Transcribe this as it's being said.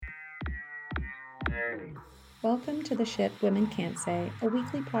Welcome to The Shit Women Can't Say, a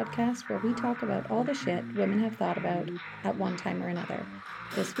weekly podcast where we talk about all the shit women have thought about at one time or another.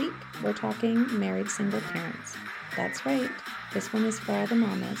 This week, we're talking married single parents. That's right, this one is for all the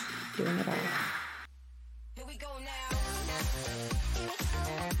mamas doing it all.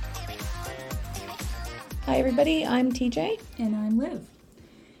 Hi everybody, I'm TJ. And I'm Liv.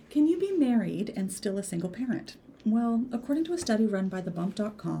 Can you be married and still a single parent? Well, according to a study run by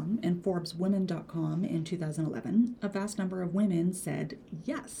thebump.com and forbeswomen.com in 2011, a vast number of women said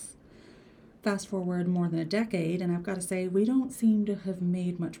yes. Fast forward more than a decade, and I've got to say, we don't seem to have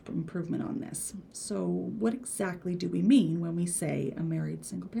made much improvement on this. So what exactly do we mean when we say a married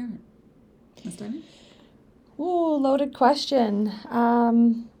single parent? Ms. Diamond? Ooh, loaded question.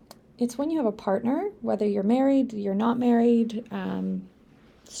 It's when you have a partner, whether you're married, you're not married,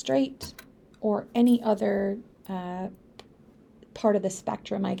 straight, or any other part of the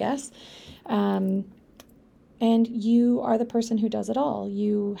spectrum, I guess. And you are the person who does it all.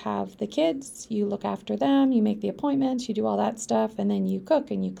 You have the kids, you look after them, you make the appointments, you do all that stuff, and then you cook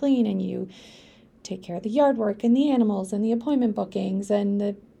and you clean and you take care of the yard work and the animals and the appointment bookings and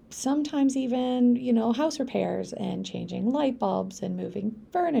the sometimes even, house repairs and changing light bulbs and moving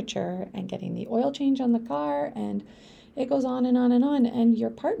furniture and getting the oil change on the car, and it goes on and on and on. And your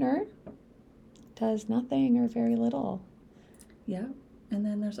partner does nothing or very little. Yeah. And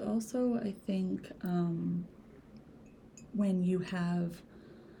then there's also, I think, when you have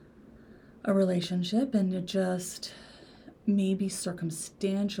a relationship and it just maybe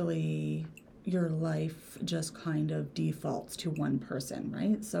circumstantially your life just kind of defaults to one person,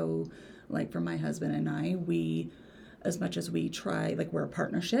 right? So like for my husband and I, we, as much as we try, like we're a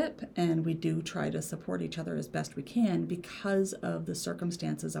partnership and we do try to support each other as best we can because of the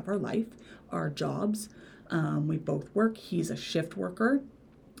circumstances of our life, our jobs. We both work. He's a shift worker.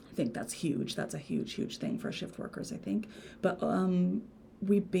 I think that's huge. That's a huge, huge thing for shift workers, I think. But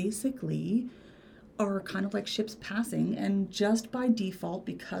we basically are kind of like ships passing, and just by default,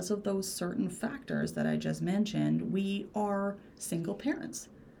 because of those certain factors that I just mentioned, we are single parents.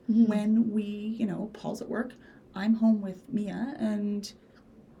 Mm-hmm. When we, Paul's at work, I'm home with Mia, and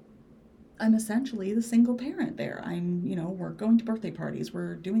I'm essentially the single parent there. We're going to birthday parties,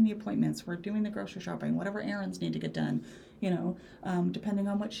 we're doing the appointments, we're doing the grocery shopping, whatever errands need to get done, depending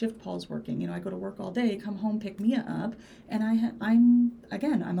on what shift Paul's working. I go to work all day, come home, pick Mia up, and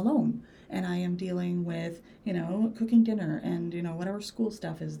I'm alone. And I am dealing with, cooking dinner and, whatever school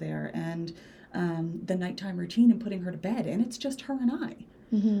stuff is there, and the nighttime routine and putting her to bed. And it's just her and I.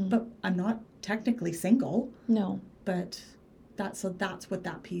 Mm-hmm. But I'm not technically single. No. But that's what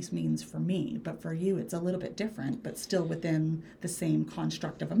that piece means for me. But for you, it's a little bit different, but still within the same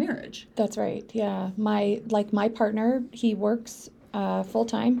construct of a marriage. That's right. Yeah. My partner, he works full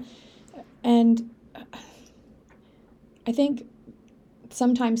time. And I think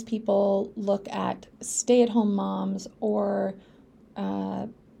sometimes people look at stay-at-home moms or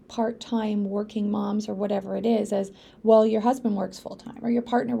part-time working moms or whatever it is as, well, your husband works full-time or your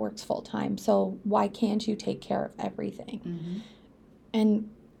partner works full-time, so why can't you take care of everything? Mm-hmm. And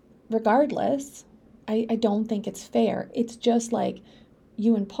regardless, I don't think it's fair. It's just like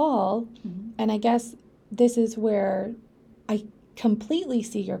you and Paul, mm-hmm. and I guess this is where I completely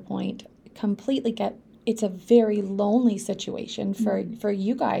see your point, completely get it's a very lonely situation for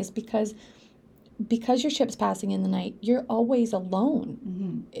you guys because your ship's passing in the night, you're always alone.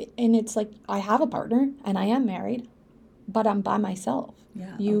 Mm-hmm. And it's like, I have a partner and I am married, but I'm by myself.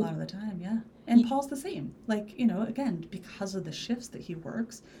 Yeah, a lot of the time, yeah. And Paul's the same. Like, again, because of the shifts that he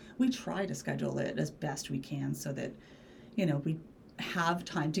works, we try to schedule it as best we can so that, we have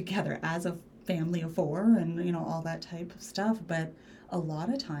time together as a family of four and, all that type of stuff. But a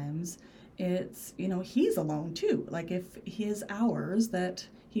lot of times it's, he's alone too. Like if his hours that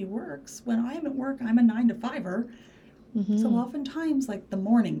he works, when I'm at work, I'm a 9 to 5-er. Mm-hmm. So oftentimes like the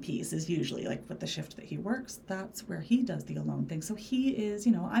morning piece is usually like with the shift that he works, that's where he does the alone thing. So he is,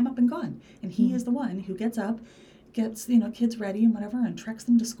 I'm up and gone, and he is the one who gets up, gets, kids ready and whatever, and treks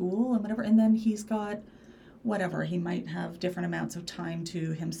them to school and whatever. And then he's got whatever, he might have different amounts of time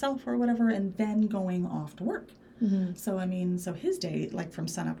to himself or whatever, and then going off to work. Mm-hmm. So his day, like from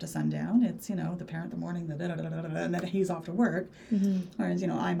sun up to sundown, it's, the parent in the morning, and then he's off to work. Mm-hmm. Whereas,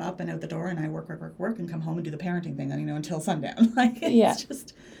 I'm up and out the door and I work and come home and do the parenting thing, until sundown. Like, it's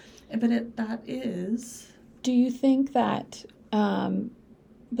just, but that is. Do you think that,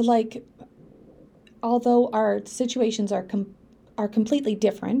 although our situations are completely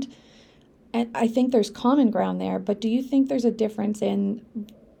different, and I think there's common ground there, but do you think there's a difference in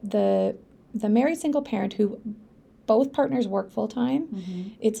the married single parent who both partners work full time? Mm-hmm.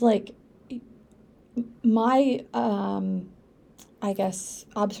 It's like my, I guess,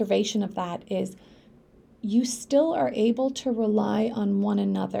 observation of that is you still are able to rely on one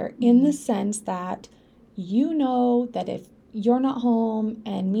another in the sense that you know that if you're not home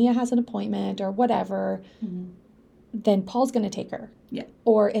and Mia has an appointment or whatever, then Paul's going to take her. Yeah.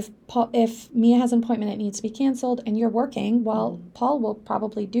 Or if Mia has an appointment that needs to be canceled and you're working, well, Paul will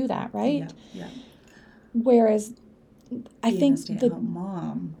probably do that, right? Yeah. Whereas I Being think a stay-at-home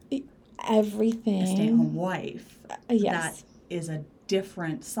mom, everything, a stay-at-home wife, yes, that is a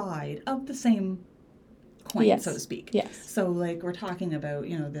different side of the same coin, yes, so to speak. yes. So like we're talking about,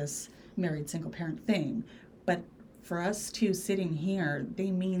 this married single parent thing, but for us two sitting here,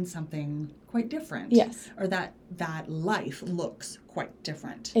 they mean something quite different. Yes. Or that life looks quite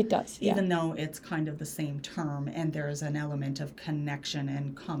different. It does, yeah. Even though it's kind of the same term and there's an element of connection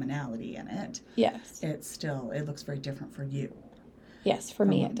and commonality in it. Yes. It looks very different for you. Yes, for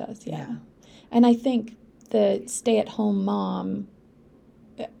me it does, yeah. And I think the stay-at-home mom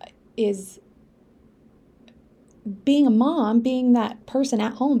is being a mom, being that person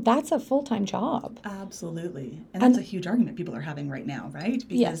at home, that's a full-time job. Absolutely. And that's a huge argument people are having right now, right?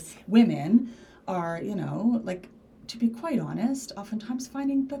 Because yes. women are, to be quite honest, oftentimes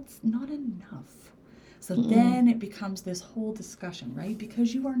finding that's not enough. So then it becomes this whole discussion, right?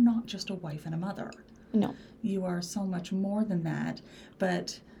 Because you are not just a wife and a mother. No. You are so much more than that.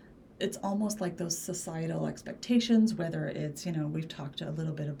 But it's almost like those societal expectations, whether it's, we've talked a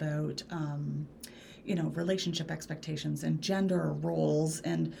little bit about relationship expectations and gender roles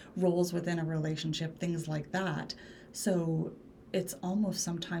and roles within a relationship, things like that. So it's almost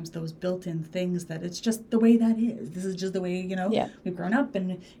sometimes those built-in things that it's just the way that is. This is just the way, we've grown up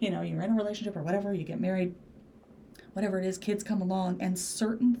and, you're in a relationship or whatever, you get married, whatever it is, kids come along, and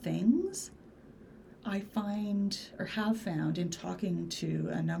certain things I find or have found in talking to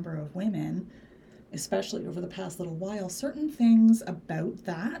a number of women, especially over the past little while, certain things about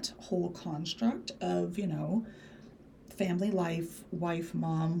that whole construct of, family life, wife,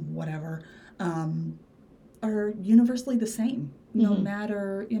 mom, whatever, are universally the same. No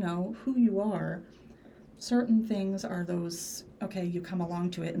matter, who you are, certain things are those, okay, you come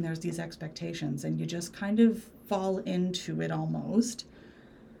along to it and there's these expectations and you just kind of fall into it almost.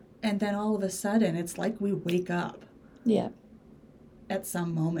 And then all of a sudden, it's like we wake up. Yeah. At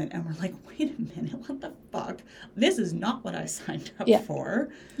some moment and we're like, wait a minute, what the fuck? This is not what I signed up for.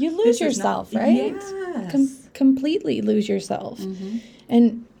 You lose yourself, right? Yes. Completely lose yourself.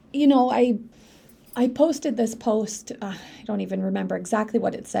 And, I posted this post, I don't even remember exactly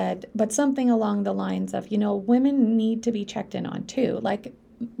what it said, but something along the lines of, women need to be checked in on too. Like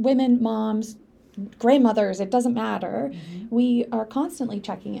women, moms, grandmothers, it doesn't matter. We are constantly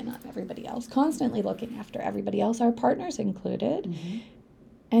checking in on everybody else, constantly looking after everybody else, our partners included,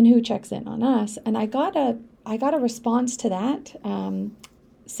 and who checks in on us. And I got a response to that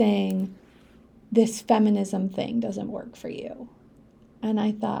saying, this feminism thing doesn't work for you. And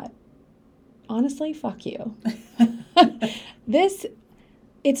I thought, honestly, fuck you.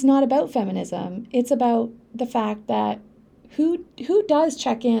 It's not about feminism. It's about the fact that who does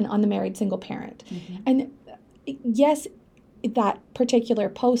check in on the married single parent? And yes, that particular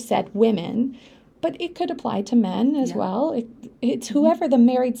post said women, but it could apply to men as well. It's whoever the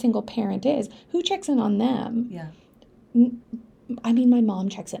married single parent is, who checks in on them. I mean, my mom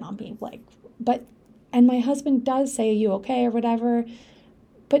checks in on me, and my husband does say, are you okay or whatever,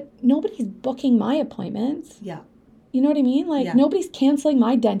 but nobody's booking my appointments. You know what I mean? Nobody's canceling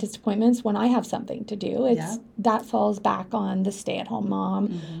my dentist appointments when I have something to do. That falls back on the stay-at-home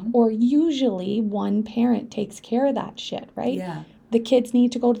mom, or usually one parent takes care of that shit, right? The kids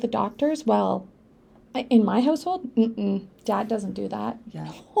need to go to the doctors. Well, in my household, Dad doesn't do that.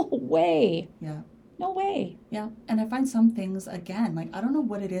 No way. No way. And I find some things, again, I don't know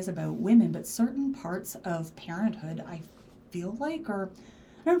what it is about women, but certain parts of parenthood I feel like are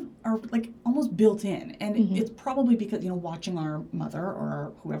like almost built in. And it's probably because, watching our mother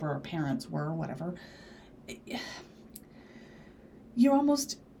or whoever our parents were or whatever, it's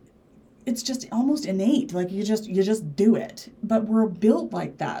just almost innate. Like you just do it. But we're built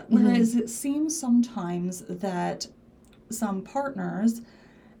like that. Whereas it seems sometimes that some partners,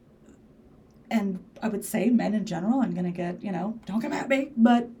 and I would say men in general, I'm going to get, don't come at me,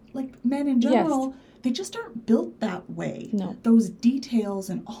 but like men in general, they just aren't built that way. No. Those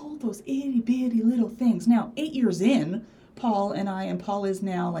details and all those itty-bitty little things. Now, 8 years in, Paul is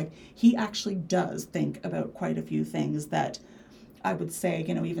now, he actually does think about quite a few things that I would say,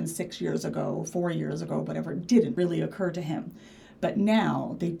 even 6 years ago, 4 years ago, whatever, didn't really occur to him. But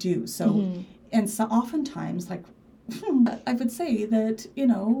now they do. So, and so oftentimes, I would say that,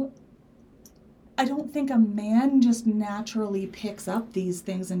 I don't think a man just naturally picks up these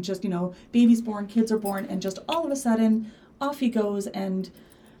things and just, baby's born, kids are born, and just all of a sudden off he goes, and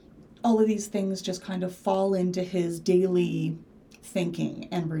all of these things just kind of fall into his daily thinking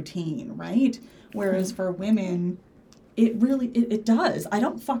and routine, right? Whereas for women, it does. I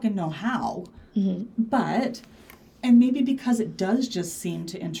don't fucking know how, but, and maybe because it does just seem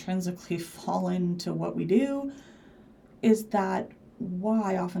to intrinsically fall into what we do, is that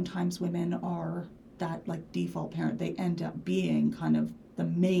why oftentimes women are that like default parent. They end up being kind of the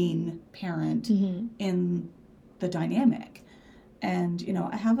main parent in the dynamic. And,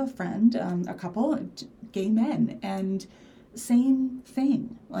 I have a friend, a couple, gay men, and same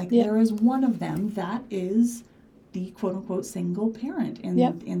thing. Like there is one of them that is the quote unquote single parent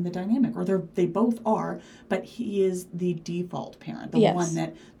in the dynamic, or they both are, but he is the default parent, the one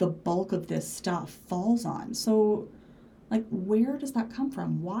that the bulk of this stuff falls on. So, like, where does that come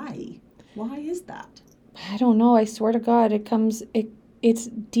from? Why is that? I don't know. I swear to God, it's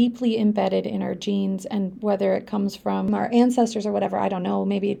deeply embedded in our genes, and whether it comes from our ancestors or whatever, I don't know.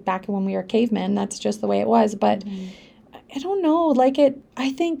 Maybe back when we were cavemen, that's just the way it was. But I don't know. Like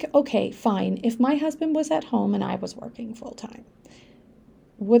I think, okay, fine. If my husband was at home and I was working full time,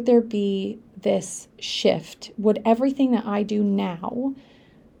 would there be this shift? Would everything that I do now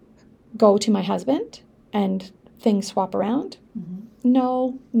go to my husband and things swap around?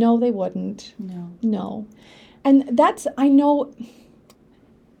 No, they wouldn't. No. And I know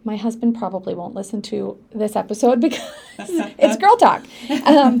my husband probably won't listen to this episode because it's girl talk.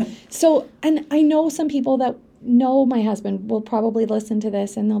 And I know some people that know my husband will probably listen to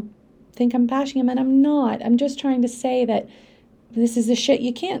this and they'll think I'm bashing him, and I'm not. I'm just trying to say that this is the shit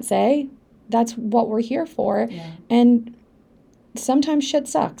you can't say. That's what we're here for. Yeah. And sometimes shit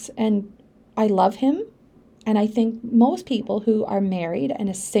sucks. And I love him. And I think most people who are married and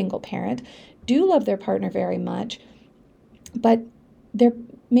a single parent do love their partner very much, but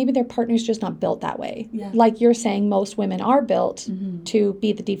maybe their partner's just not built that way. Yeah. Like you're saying, most women are built to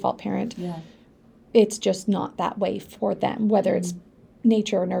be the default parent. Yeah. It's just not that way for them, whether it's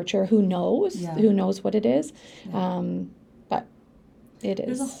nature or nurture, who knows? Yeah. Who knows what it is? Yeah. But it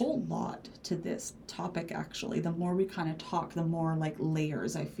is. There's a whole lot to this topic, actually. The more we kind of talk, the more like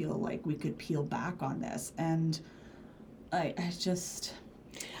layers I feel like we could peel back on this. And I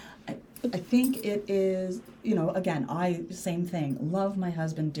think it is, again, same thing, love my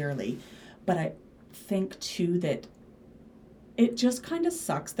husband dearly, but I think too that it just kind of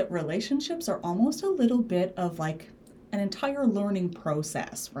sucks that relationships are almost a little bit of like an entire learning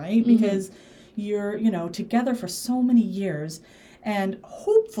process, right? Because you're, together for so many years, and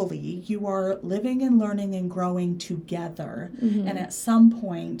hopefully you are living and learning and growing together. And at some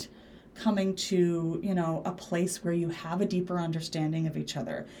point coming to, a place where you have a deeper understanding of each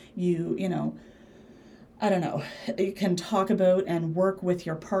other. I don't know, you can talk about and work with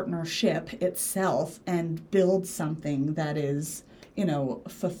your partnership itself and build something that is,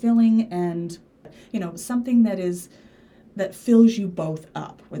 fulfilling and, something that fills you both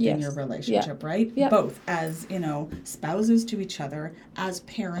up within your relationship, right? Yep. Both as, spouses to each other, as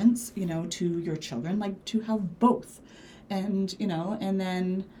parents, to your children, like to have both. And, and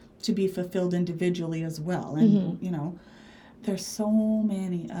then to be fulfilled individually as well. And, there's so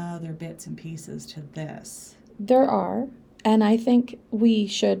many other bits and pieces to this. There are. And I think we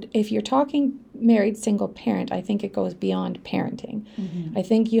should, if you're talking married single parent, I think it goes beyond parenting. I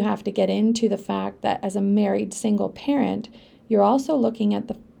think you have to get into the fact that as a married single parent, you're also looking at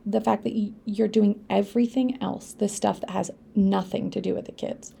the fact that you're doing everything else, the stuff that has nothing to do with the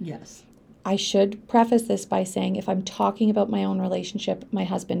kids. Yes. I should preface this by saying if I'm talking about my own relationship, my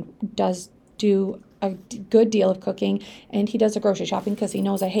husband does do a good deal of cooking, and he does the grocery shopping because he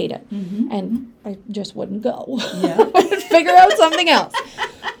knows I hate it. And I just wouldn't go. Yeah. Figure out something else.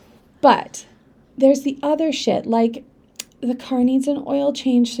 But there's the other shit, like the car needs an oil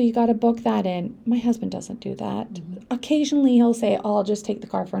change, so you got to book that in. My husband doesn't do that. Occasionally he'll say, I'll just take the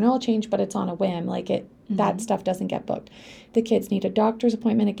car for an oil change, but it's on a whim. Like that stuff doesn't get booked. The kids need a doctor's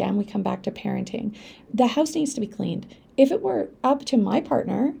appointment. Again, we come back to parenting. The house needs to be cleaned. If it were up to my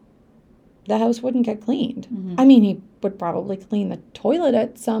partner, the house wouldn't get cleaned. I mean, he would probably clean the toilet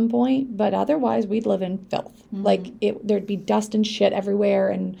at some point, but otherwise we'd live in filth. Like there'd be dust and shit everywhere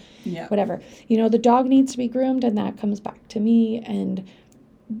and whatever. The dog needs to be groomed, and that comes back to me, and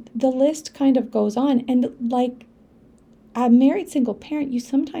the list kind of goes on. And like a married single parent, you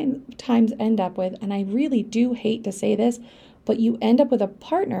sometimes end up with, and I really do hate to say this, but you end up with a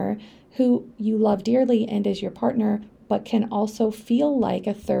partner who you love dearly and is your partner, but can also feel like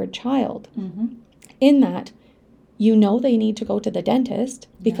a third child. In that You know they need to go to the dentist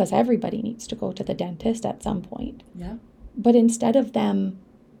because everybody needs to go to the dentist at some point. Yeah. But instead of them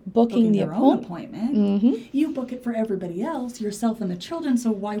booking their own appointment, you book it for everybody else, yourself and the children,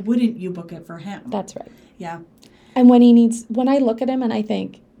 so why wouldn't you book it for him? That's right. Yeah. And when I look at him and I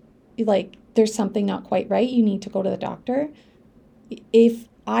think, like, there's something not quite right, you need to go to the doctor. If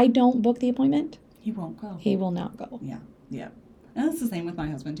I don't book the appointment, he won't go. He will not go. Yeah, yeah. And it's the same with my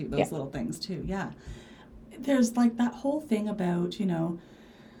husband, too, those little things, too, yeah. There's, like, that whole thing about,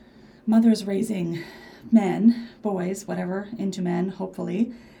 mothers raising men, boys, whatever, into men,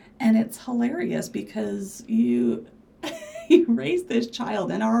 hopefully. And it's hilarious because you raise this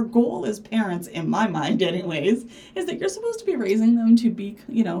child, and our goal as parents, in my mind anyways, is that you're supposed to be raising them to be,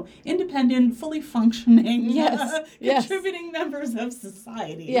 independent, fully functioning, contributing members of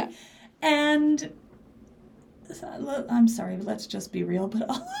society. Yeah. And I'm sorry, let's just be real, but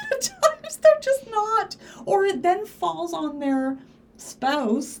a lot of times they're just not. Or it then falls on their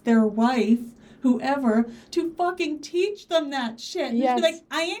spouse, their wife, whoever, to fucking teach them that shit. Yes. Be like,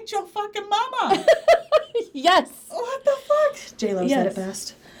 I ain't your fucking mama. Yes. What the fuck? J-Lo said it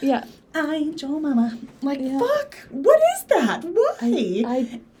best. Yeah. I ain't your mama. Like, fuck. What is that?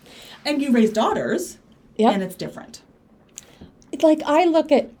 Why? And you raise daughters, and it's different. Like,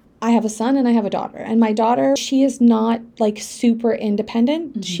 I have a son and I have a daughter. And my daughter, she is not, like, super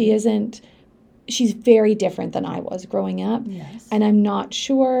independent. Mm-hmm. She's very different than I was growing up. Yes. And I'm not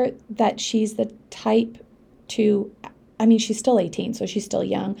sure that she's the type to, I mean, she's still 18, so she's still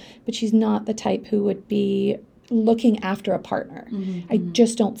young, but she's not the type who would be looking after a partner. Mm-hmm. I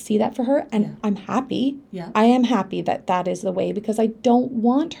just don't see that for her. And I'm happy. Yeah. I am happy that is the way, because I don't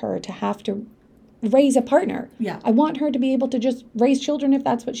want her to have to raise a partner. Yeah. I want her to be able to just raise children if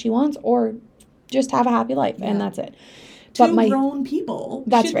that's what she wants, or just have a happy life, and that's it. Two grown people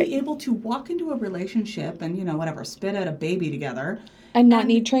should right. be able to walk into a relationship and, spit out a baby together. And not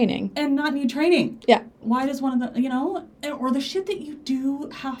need training. And not need training. Yeah. Why does one of the, or the shit that you do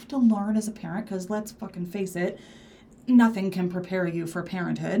have to learn as a parent, because let's fucking face it, nothing can prepare you for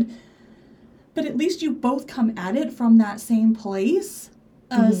parenthood. But at least you both come at it from that same place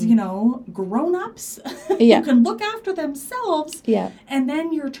as, grown-ups who can look after themselves. Yeah. And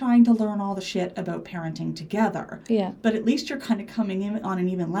then you're trying to learn all the shit about parenting together. Yeah. But at least you're kind of coming in on an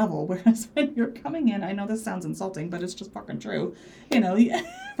even level. Whereas when you're coming in, I know this sounds insulting, but it's just fucking true,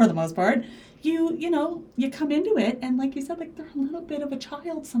 for the most part. You come into it, and like you said, like, they're a little bit of a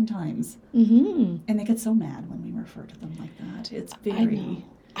child sometimes. Mm-hmm. And they get so mad when we refer to them like that. It's very...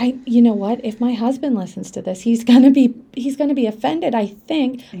 I know. You know what? If my husband listens to this, he's gonna be offended, I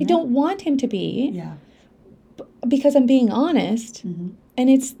think. Yeah. I don't want him to be. Yeah. Because I'm being honest. Mm-hmm. And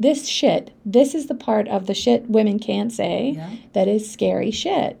it's this shit. This is the part of the shit women can't say that is scary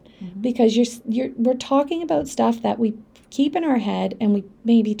shit. Mm-hmm. Because we're talking about stuff that we keep in our head, and we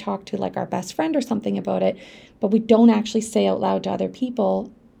maybe talk to, like, our best friend or something about it, but we don't actually say out loud to other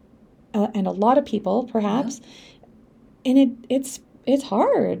people, and a lot of people perhaps. Yeah. And it's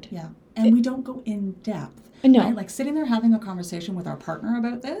hard. Yeah. And we don't go in depth. No. Right? Like, sitting there having a conversation with our partner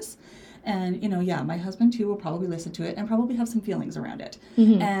about this, and, my husband too will probably listen to it and probably have some feelings around it.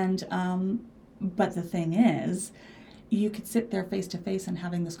 Mm-hmm. And, but the thing is, you could sit there face to face and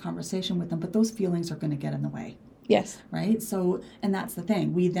having this conversation with them, but those feelings are going to get in the way. Yes. Right? So, and that's the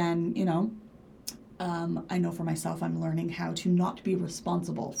thing. We then, I know for myself, I'm learning how to not be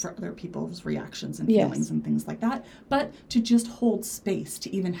responsible for other people's reactions and feelings and things like that, but to just hold space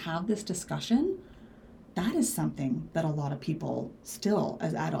to even have this discussion. That is something that a lot of people still,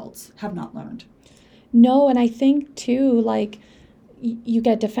 as adults, have not learned. No, and I think too, like, you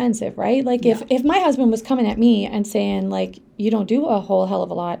get defensive, right? Like, if my husband was coming at me and saying, like, you don't do a whole hell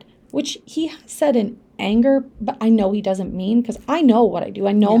of a lot, which he said in anger, but I know he doesn't mean, because I know what I do.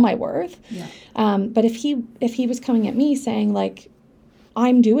 I know my worth. Yeah. But if he was coming at me saying, like,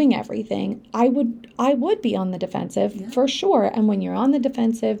 I'm doing everything, I would be on the defensive for sure. And when you're on the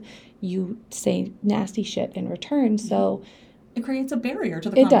defensive, you say nasty shit in return. So it creates a barrier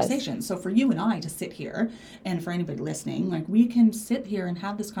to the conversation. Does. So for you and I to sit here, and for anybody listening, like, we can sit here and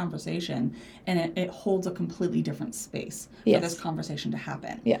have this conversation, and it holds a completely different space for this conversation to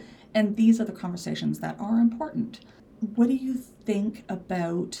happen. Yeah. And these are the conversations that are important. What do you think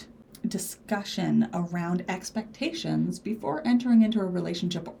about discussion around expectations before entering into a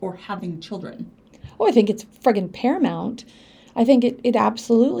relationship or having children? Oh, I think it's friggin' paramount. I think it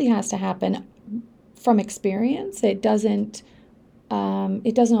absolutely has to happen from experience. It doesn't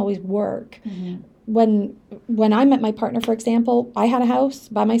always work. Mm-hmm. When I met my partner, for example, I had a house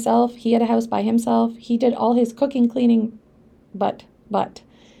by myself. He had a house by himself. He did all his cooking, cleaning, but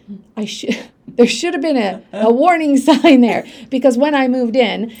There should have been a warning sign there, because when I moved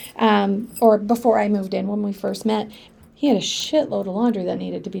in, or before I moved in, when we first met, he had a shitload of laundry that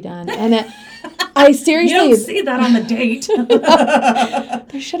needed to be done. And I seriously... You don't see that on the date.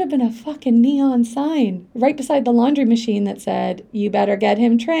 There should have been a fucking neon sign right beside the laundry machine that said, "You better get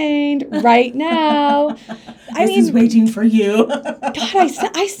him trained right now." This is waiting for you. God,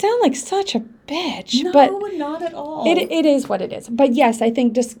 I sound like such a bitch. No, but not at all. It is what it is. But yes, I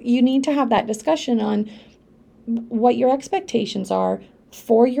think you need to have that discussion on what your expectations are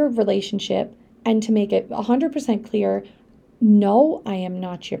for your relationship, and to make it 100% clear, no, I am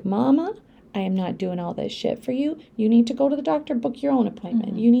not your mama. I am not doing all this shit for you. You need to go to the doctor, book your own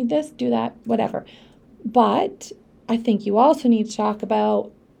appointment. You need this, do that, whatever. But I think you also need to talk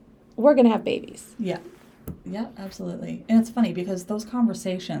about, we're going to have babies. Yeah. Yeah, absolutely. And it's funny because those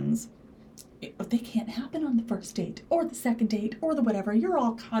conversations, they can't happen on the first date or the second date or the whatever. You're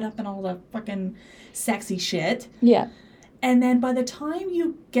all caught up in all the fucking sexy shit. Yeah. And then by the time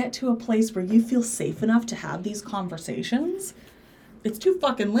you get to a place where you feel safe enough to have these conversations, it's too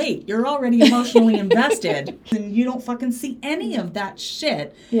fucking late. You're already emotionally invested. And you don't fucking see any of that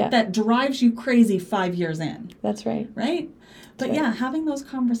shit that drives you crazy 5 years in. That's right. Right? But yeah, having those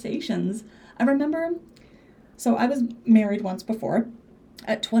conversations. I remember, so I was married once before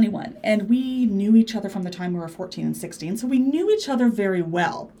at 21. And we knew each other from the time we were 14 and 16. So we knew each other very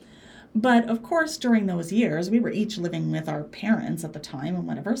well. But, of course, during those years, we were each living with our parents at the time and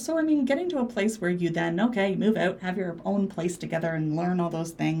whatever. So, I mean, getting to a place where you then, okay, move out, have your own place together and learn all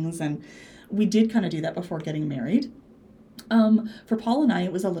those things. And we did kind of do that before getting married. For Paul and I,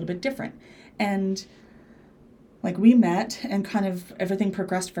 it was a little bit different. And, like, we met and kind of everything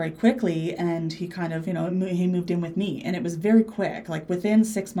progressed very quickly. And he kind of, he moved in with me. And it was very quick. Like, within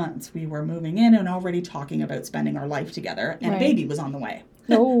 6 months, we were moving in and already talking about spending our life together. And a baby was on the way.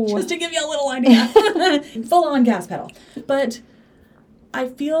 Oh. Just to give you a little idea. Full on gas pedal. But I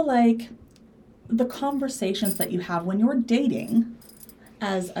feel like the conversations that you have when you're dating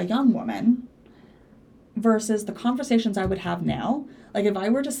as a young woman versus the conversations I would have now, like if I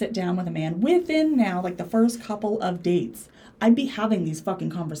were to sit down with a man within now, like the first couple of dates, I'd be having these fucking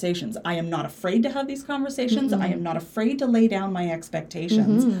conversations. I am not afraid to have these conversations. I am not afraid to lay down my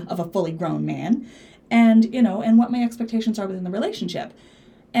expectations of a fully grown man and, and what my expectations are within the relationship.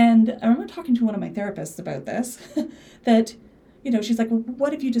 And I remember talking to one of my therapists about this, that, she's like, well,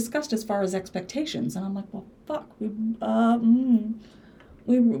 what have you discussed as far as expectations? And I'm like, well, fuck, we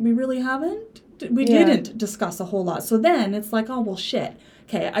really haven't? We didn't discuss a whole lot. So then it's like, oh, well, shit.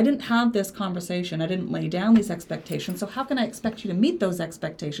 Okay, I didn't have this conversation. I didn't lay down these expectations. So how can I expect you to meet those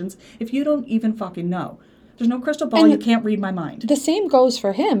expectations if you don't even fucking know? There's no crystal ball. And you can't read my mind. The same goes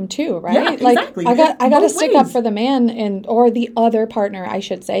for him too, right? Yeah, exactly. I got to stick up for the man or the other partner, I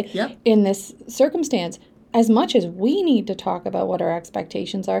should say, in this circumstance. As much as we need to talk about what our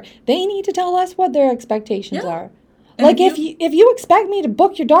expectations are, they need to tell us what their expectations are. And like if you expect me to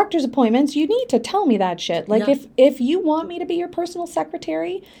book your doctor's appointments, you need to tell me that shit. Like if you want me to be your personal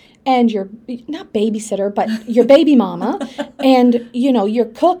secretary and your not babysitter, but your baby mama and your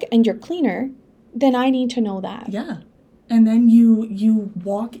cook and your cleaner, then I need to know that. Yeah. And then you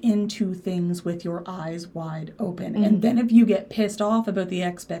walk into things with your eyes wide open. Mm-hmm. And then if you get pissed off about the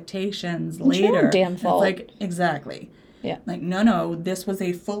expectations later, your damn fault. It's like, exactly. Yeah. Like, no, this was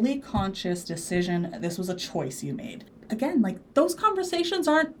a fully conscious decision. This was a choice you made. Again, like, those conversations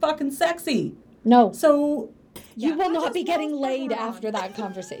aren't fucking sexy. No. So you will not be getting laid after that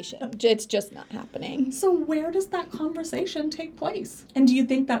conversation. It's just not happening. So where does that conversation take place? And do you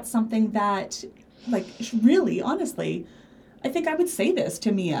think that's something that, like, really, honestly, I think I would say this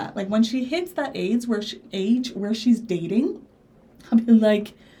to Mia. Like, when she hits that age where she's dating, I'll be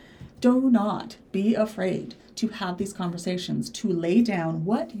like, do not be afraid to have these conversations, to lay down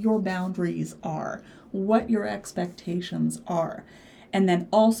what your boundaries are, what your expectations are. And then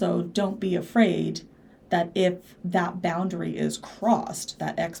also don't be afraid that if that boundary is crossed,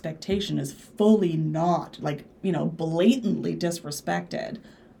 that expectation is fully not, like, blatantly disrespected,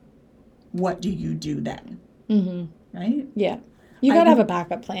 what do you do then? Mm-hmm. Right? Yeah. You got to have a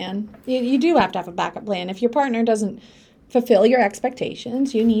backup plan. You do have to have a backup plan. If your partner doesn't fulfill your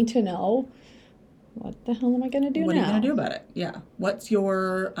expectations, you need to know, what the hell am I going to do now? What are you going to do about it? Yeah. What's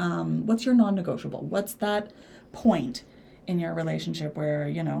your non-negotiable? What's that point in your relationship where,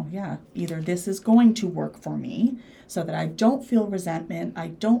 either this is going to work for me so that I don't feel resentment, I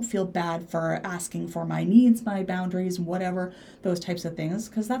don't feel bad for asking for my needs, my boundaries, whatever, those types of things,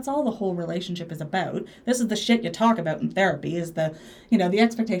 because that's all the whole relationship is about. This is the shit you talk about in therapy, is the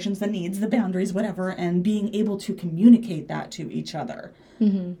expectations, the needs, the boundaries, whatever, and being able to communicate that to each other.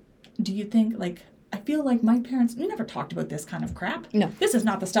 Mm-hmm. Do you think, I feel like my parents, we never talked about this kind of crap. No. This is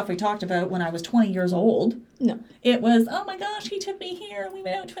not the stuff we talked about when I was 20 years old. No. It was, oh my gosh, he took me here, and we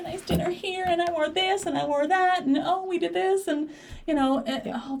went out to a nice dinner here, and I wore this, and I wore that, and oh, we did this, and,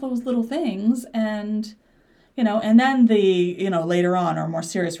 all those little things. And, and then later on, our more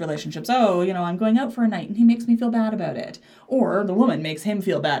serious relationships, I'm going out for a night, and he makes me feel bad about it. Or the woman makes him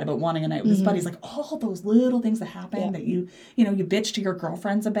feel bad about wanting a night with his buddies. Like, all those little things that happen that you bitch to your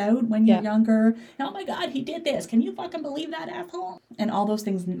girlfriends about when you're younger. Oh my God, he did this. Can you fucking believe that, asshole? And all those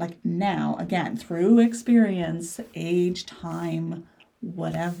things, like, now, again, through experience, age, time,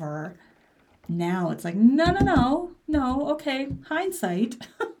 whatever, now it's like, no, okay, hindsight.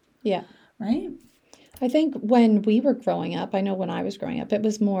 Yeah. Right? I think when we were growing up, I know when I was growing up, it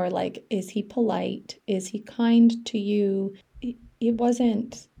was more like, is he polite? Is he kind to you? It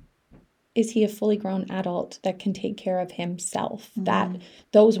wasn't, is he a fully grown adult that can take care of himself? That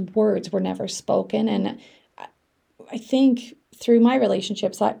those words were never spoken. And I think through my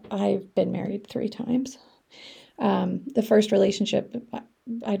relationships, I've been married 3 times. The first relationship,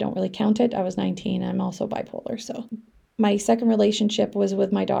 I don't really count it. I was 19. I'm also bipolar. So my second relationship was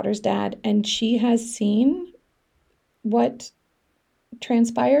with my daughter's dad, and she has seen what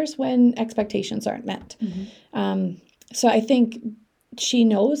transpires when expectations aren't met. So I think she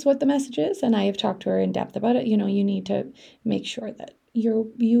knows what the message is, and I have talked to her in depth about it. You need to make sure that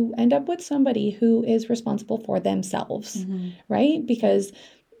you end up with somebody who is responsible for themselves, right? Because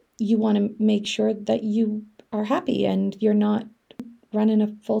you want to make sure that you are happy and you're not running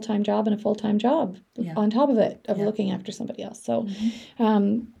a full-time job and a full-time job on top of it, of looking after somebody else. So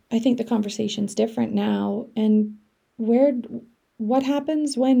I think the conversation's different now. And what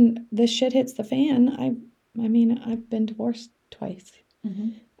happens when the shit hits the fan? I mean, I've been divorced twice.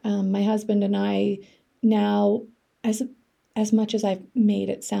 My husband and I now, as much as I've made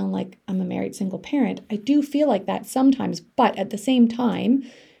it sound like I'm a married single parent, I do feel like that sometimes. But at the same time,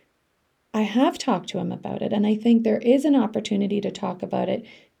 I have talked to him about it, and I think there is an opportunity to talk about it,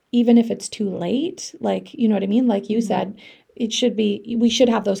 even if it's too late. Like, you know what I mean? Like you said, we should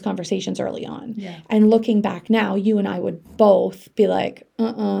have those conversations early on. Yeah. And looking back now, you and I would both be like,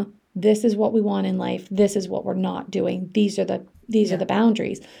 this is what we want in life. This is what we're not doing. These are the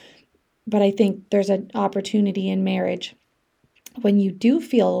boundaries. But I think there's an opportunity in marriage when you do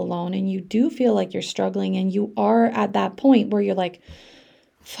feel alone and you do feel like you're struggling and you are at that point where you're like,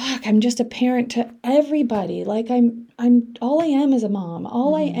 fuck, I'm just a parent to everybody. Like I'm all I am is a mom.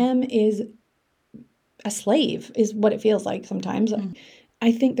 All I am is a slave, is what it feels like sometimes.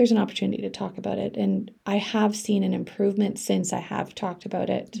 I think there's an opportunity to talk about it, and I have seen an improvement since I have talked about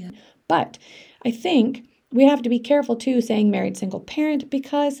it. Yeah. But I think we have to be careful too saying married single parent,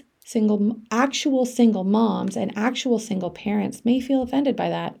 because actual single moms and actual single parents may feel offended by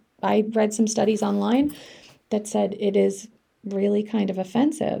that. I read some studies online that said it is really kind of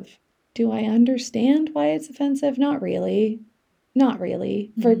offensive. Do I understand why it's offensive? Not really.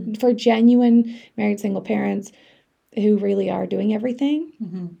 For genuine married single parents who really are doing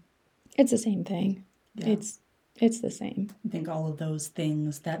everything, it's the same thing. Yeah. It's the same. I think all of those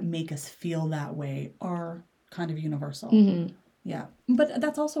things that make us feel that way are kind of universal. Yeah. But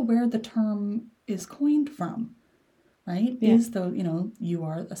that's also where the term is coined from. Right? Yeah. Is though, you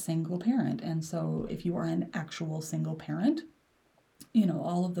are a single parent. And so if you are an actual single parent,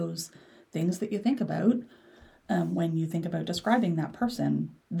 all of those things that you think about when you think about describing that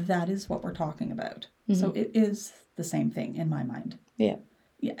person, that is what we're talking about. So it is the same thing in my mind. Yeah.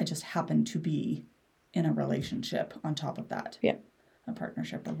 Yeah. I just happen to be in a relationship on top of that. Yeah. A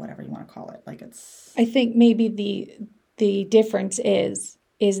partnership or whatever you want to call it. Like I think maybe the difference is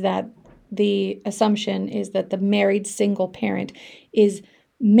that the assumption is that the married single parent is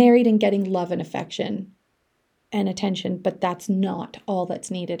married and getting love and affection and attention, but that's not all that's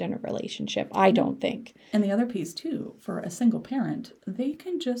needed in a relationship, I don't think. And the other piece too, for a single parent, they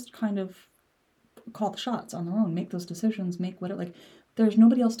can just kind of call the shots on their own, make those decisions, there's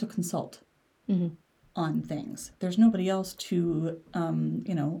nobody else to consult on things. There's nobody else to,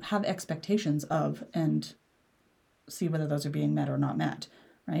 have expectations of and see whether those are being met or not met.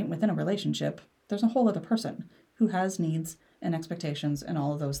 Right? Within a relationship, there's a whole other person who has needs and expectations and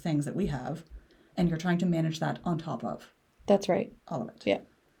all of those things that we have, and you're trying to manage that on top of. That's right. All of it. Yeah,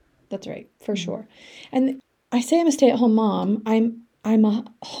 that's right, for sure. And I say I'm a stay-at-home mom. I'm a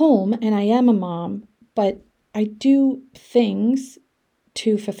home and I am a mom, but I do things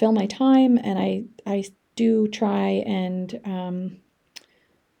to fulfill my time, and I do try and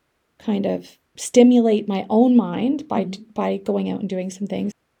kind of stimulate my own mind by going out and doing some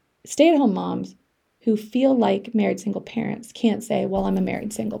things. Stay-at-home moms who feel like married single parents can't say, well, I'm a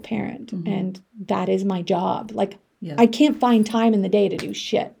married single parent and that is my job. Like, I can't find time in the day to do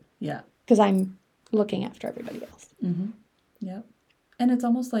shit. Yeah. Because I'm looking after everybody else. Yep. And it's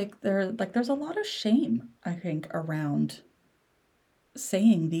almost like there's a lot of shame, I think, around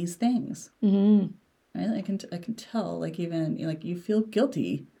saying these things. Right? I can tell, like, even like you feel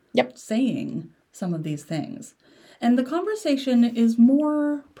guilty saying some of these things. And the conversation is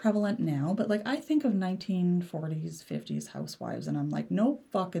more prevalent now, but like I think of 1940s, 50s housewives and I'm like, no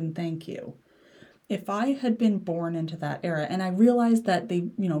fucking thank you. If I had been born into that era, and I realized that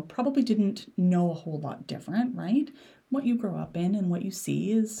they, probably didn't know a whole lot different, right? What you grow up in and what you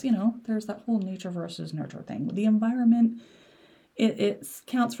see is, there's that whole nature versus nurture thing. The environment, it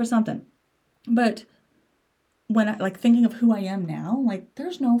counts for something. But when I, like, thinking of who I am now, like,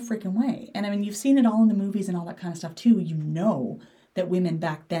 there's no freaking way. And I mean, you've seen it all in the movies and all that kind of stuff too. You know that women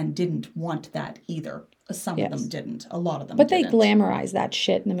back then didn't want that either. Some of them didn't. A lot of them But didn't. they glamorize that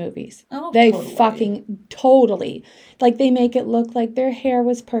shit in the movies. Oh, they totally. fucking totally. Like, they make it look like their hair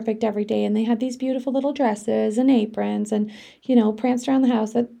was perfect every day and they had these beautiful little dresses and aprons and, pranced around the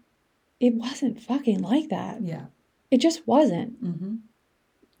house. That it wasn't fucking like that. Yeah. It just wasn't.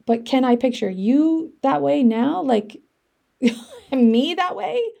 But can I picture you that way now? Like, me that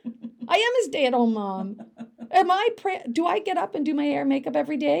way? I am a stay-at-home mom. Do I get up and do my hair and makeup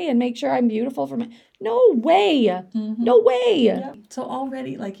every day and make sure I'm beautiful for my... No way. No way. Yeah. So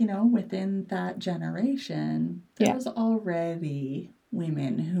already, like, within that generation, there was already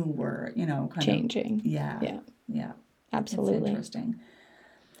women who were, kind changing. of... Yeah. Absolutely. It's interesting.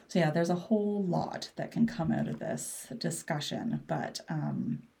 So yeah, there's a whole lot that can come out of this discussion, but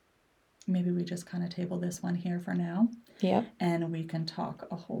maybe we just kind of table this one here for now. Yep. And we can talk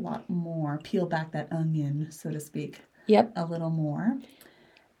a whole lot more, peel back that onion, so to speak. Yep. A little more.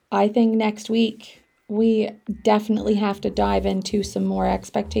 I think next week we definitely have to dive into some more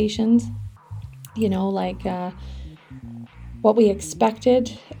expectations. Like what we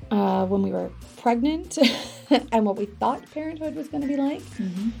expected when we were pregnant and what we thought parenthood was going to be like.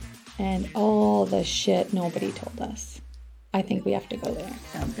 And all the shit nobody told us. I think we have to go there.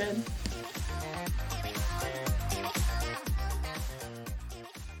 Sounds good.